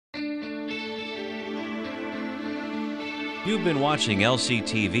You've been watching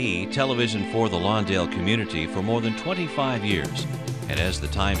LCTV, television for the Lawndale community, for more than 25 years. And as the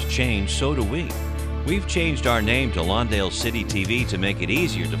times change, so do we. We've changed our name to Lawndale CityTV to make it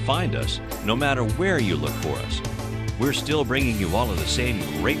easier to find us, no matter where you look for us. We're still bringing you all of the same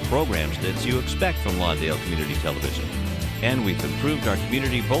great programs that you expect from Lawndale Community Television. And we've improved our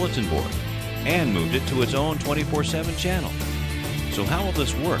community bulletin board and moved it to its own 24/7 channel. So how will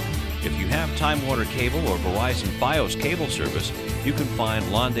this work? If you have Time Warner Cable or Verizon FiOS cable service, you can find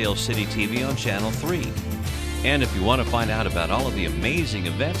Lawndale CityTV on Channel 3. And if you want to find out about all of the amazing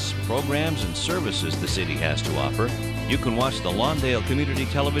events, programs, and services the city has to offer, you can watch the Lawndale Community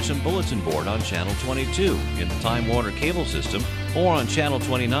Television Bulletin Board on Channel 22 in the Time Warner cable system, or on Channel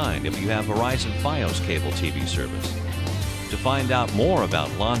 29 if you have Verizon FiOS cable TV service. To find out more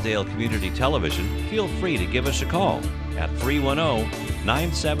about Lawndale Community Television, feel free to give us a call at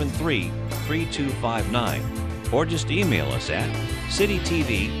 310-973-3259, or just email us at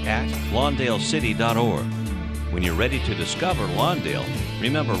citytv@lawndale.city.org. When you're ready to discover Lawndale,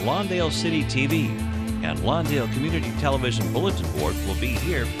 remember Lawndale City TV and Lawndale Community Television Bulletin Board will be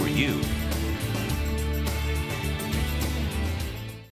here for you.